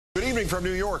evening from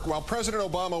New York. While President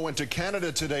Obama went to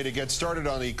Canada today to get started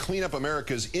on the Clean Up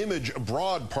America's Image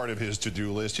Abroad part of his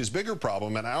to-do list, his bigger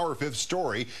problem, and our fifth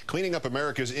story, cleaning up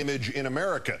America's image in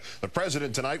America. The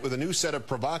president tonight with a new set of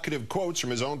provocative quotes from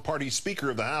his own party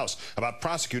Speaker of the House about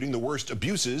prosecuting the worst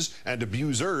abuses and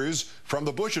abusers from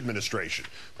the Bush administration.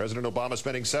 President Obama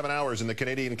spending 7 hours in the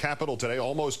Canadian capital today,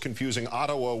 almost confusing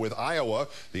Ottawa with Iowa,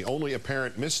 the only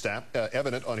apparent misstep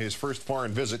evident on his first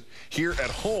foreign visit. Here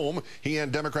at home, he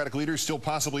and Democratic leaders still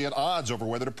possibly at odds over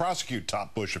whether to prosecute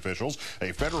top Bush officials.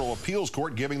 A federal appeals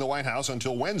court giving the White House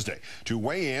until Wednesday to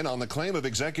weigh in on the claim of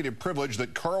executive privilege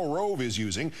that Karl Rove is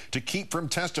using to keep from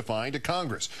testifying to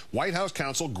Congress. White House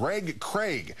counsel Greg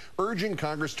Craig urging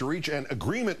Congress to reach an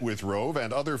agreement with Rove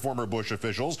and other former Bush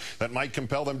officials that might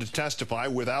compel them to testify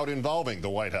without involving the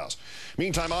White House.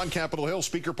 Meantime, on Capitol Hill,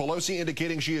 Speaker Pelosi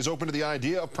indicating she is open to the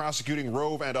idea of prosecuting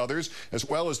Rove and others, as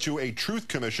well as to a truth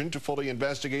commission to fully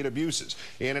investigate abuses.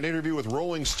 In an interview with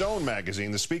Rolling Stone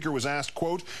magazine, the Speaker was asked,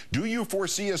 quote, "Do you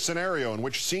foresee a scenario in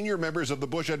which senior members of the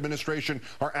Bush administration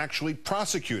are actually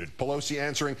prosecuted?" Pelosi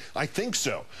answering, "I think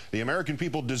so. The American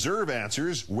people deserve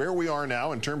answers. Where we are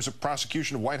now in terms of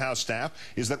prosecution of White House staff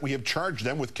is that we have charged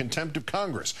them with contempt of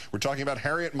Congress. We're talking about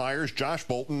Harriet Miers, Josh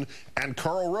Bolten, and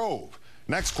Karl Rove."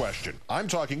 Next question. I'm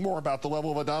talking more about the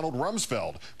level of a Donald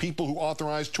Rumsfeld, people who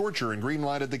authorized torture and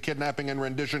greenlighted the kidnapping and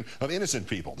rendition of innocent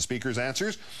people. The Speaker's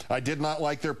answers, "I did not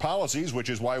like their policies, which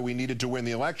is why we needed to win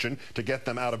the election to get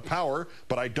them out of power,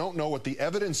 but I don't know what the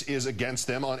evidence is against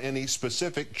them on any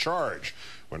specific charge."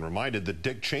 When reminded that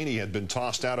Dick Cheney had been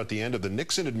tossed out at the end of the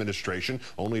Nixon administration,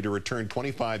 only to return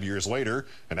 25 years later,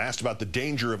 and asked about the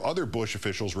danger of other Bush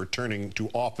officials returning to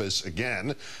office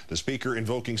again, the Speaker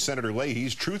invoking Senator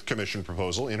Leahy's Truth Commission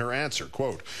proposal in her answer,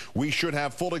 quote, "We should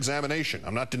have full examination.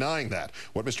 I'm not denying that.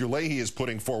 What Mr. Leahy is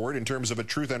putting forward in terms of a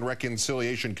Truth and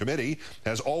Reconciliation Committee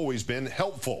has always been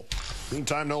helpful."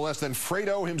 Meantime, no less than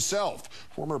Fredo himself,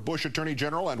 former Bush Attorney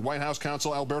General and White House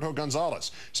counsel Alberto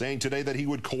Gonzales, saying today that he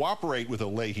would cooperate with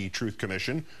a Leahy Truth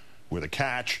Commission with a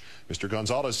catch. Mr.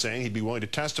 Gonzales saying he'd be willing to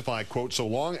testify, quote, "so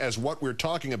long as what we're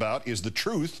talking about is the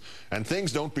truth and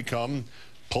things don't become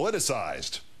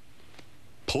politicized."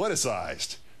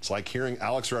 Politicized. It's like hearing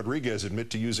Alex Rodriguez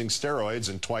admit to using steroids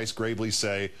and twice gravely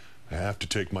say, "I have to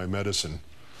take my medicine."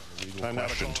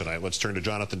 Question tonight. Let's turn to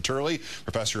Jonathan Turley,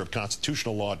 professor of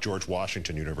constitutional law at George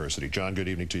Washington University. John, good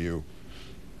evening to you.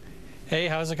 Hey,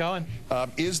 how's it going?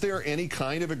 Is there any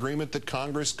kind of agreement that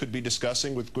Congress could be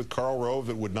discussing with Karl Rove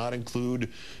that would not include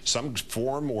some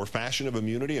form or fashion of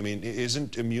immunity? I mean,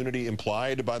 isn't immunity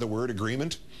implied by the word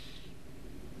agreement?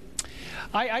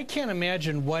 I can't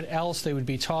imagine what else they would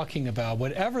be talking about.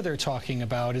 Whatever they're talking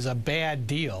about is a bad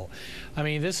deal. I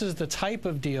mean, this is the type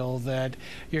of deal that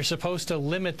you're supposed to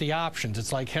limit the options.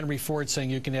 It's like Henry Ford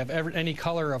saying you can have any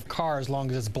color of car as long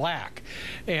as it's black.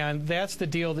 And that's the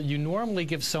deal that you normally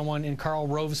give someone in Karl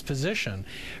Rove's position.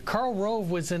 Karl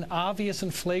Rove was in obvious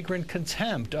and flagrant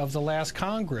contempt of the last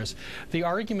Congress. The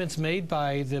arguments made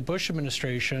by the Bush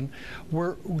administration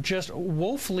were just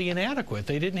woefully inadequate.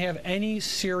 They didn't have any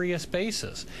serious basis.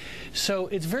 So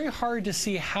it's very hard to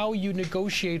see how you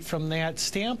negotiate from that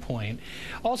standpoint.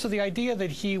 Also, the idea that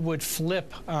he would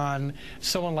flip on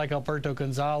someone like Alberto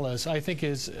Gonzales, I think,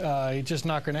 is just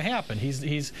not going to happen.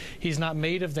 He's not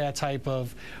made of that type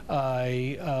of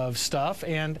stuff.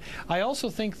 And I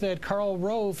also think that Karl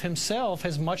Rove himself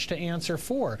has much to answer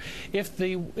for. If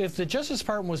the Justice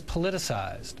Department was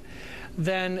politicized,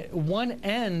 then one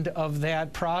end of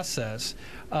that process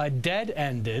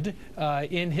dead-ended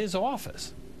in his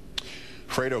office.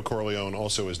 Fredo Corleone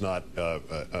also is not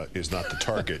the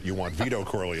target. You want Vito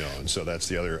Corleone, so that's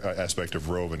the other aspect of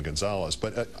Rove and Gonzales.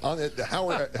 But on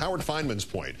Howard Feynman's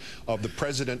point of the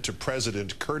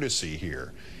president-to-president courtesy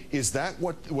here, is that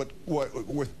what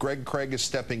Greg Craig is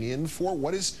stepping in for?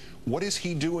 What is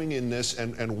he doing in this,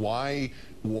 and why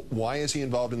is he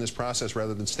involved in this process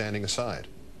rather than standing aside?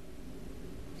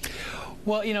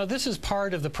 Well, you know, this is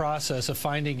part of the process of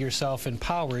finding yourself in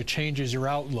power. It changes your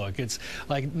outlook. It's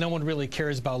like no one really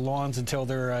cares about lawns until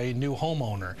they're a new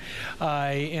homeowner.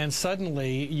 And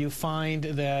suddenly you find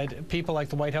that people like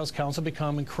the White House counsel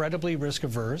become incredibly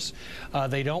risk-averse.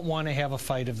 They don't want to have a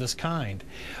fight of this kind.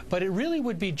 But it really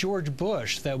would be George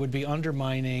Bush that would be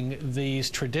undermining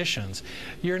these traditions.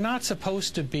 You're not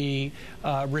supposed to be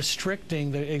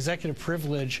restricting the executive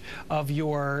privilege of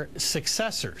your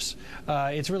successors.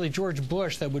 It's really George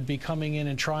Bush that would be coming in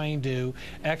and trying to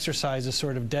exercise a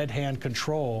sort of dead hand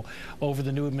control over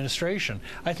the new administration.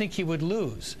 I think he would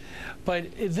lose. But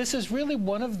this is really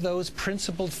one of those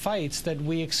principled fights that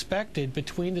we expected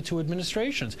between the two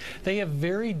administrations. They have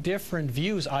very different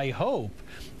views, I hope,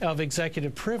 of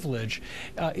executive privilege.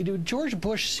 George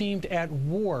Bush seemed at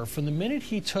war from the minute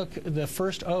he took the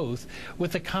first oath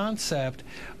with the concept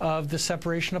of the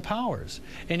separation of powers.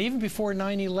 And even before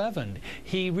 9/11,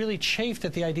 he really chafed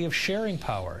at the idea of sharing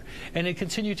power. And it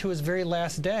continued to his very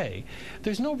last day.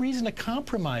 There's no reason to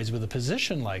compromise with a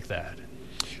position like that.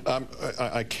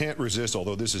 I can't resist,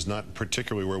 although this is not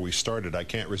particularly where we started, I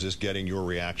can't resist getting your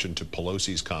reaction to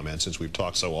Pelosi's comments, since we've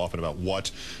talked so often about what,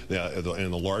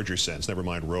 in the larger sense, never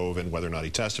mind Rove and whether or not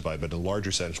he testified, but in the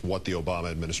larger sense, what the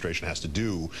Obama administration has to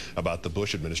do about the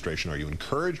Bush administration. Are you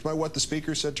encouraged by what the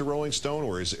speaker said to Rolling Stone,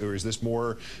 or is this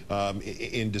more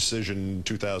indecision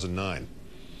 2009?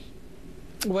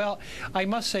 Well, I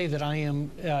must say that I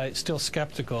am still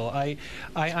skeptical.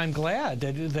 I'm glad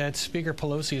that Speaker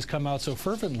Pelosi has come out so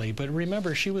fervently, but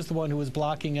remember, she was the one who was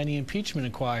blocking any impeachment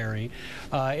inquiry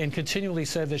and continually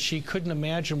said that she couldn't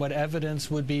imagine what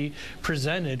evidence would be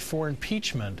presented for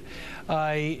impeachment.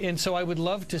 And so I would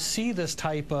love to see this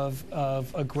type of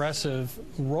aggressive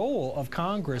role of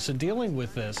Congress in dealing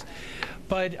with this.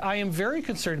 But I am very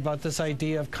concerned about this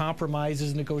idea of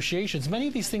compromises, negotiations. Many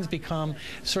of these things become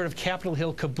sort of Capitol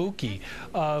Hill kabuki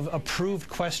of approved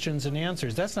questions and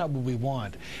answers. That's not what we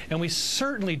want. And we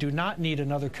certainly do not need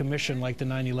another commission like the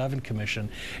 9/11 Commission.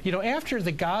 You know, after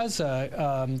the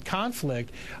Gaza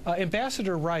conflict,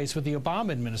 Ambassador Rice with the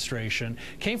Obama administration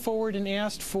came forward and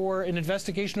asked for an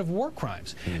investigation of war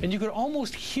crimes. And you could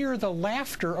almost hear the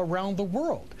laughter around the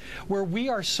world, where we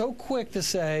are so quick to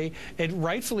say, and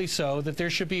rightfully so, that there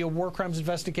should be a war crimes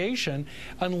investigation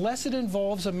unless it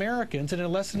involves Americans and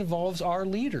unless it involves our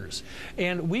leaders.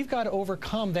 And we've got to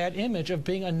overcome that image of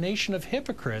being a nation of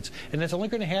hypocrites, and that's only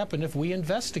going to happen if we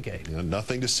investigate.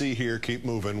 Nothing to see here. Keep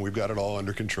moving. We've got it all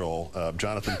under control.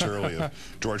 Jonathan Turley of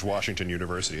George Washington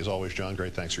University. As always, John,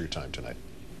 great thanks for your time tonight.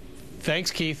 Thanks,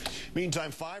 Keith.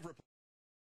 Meantime, 5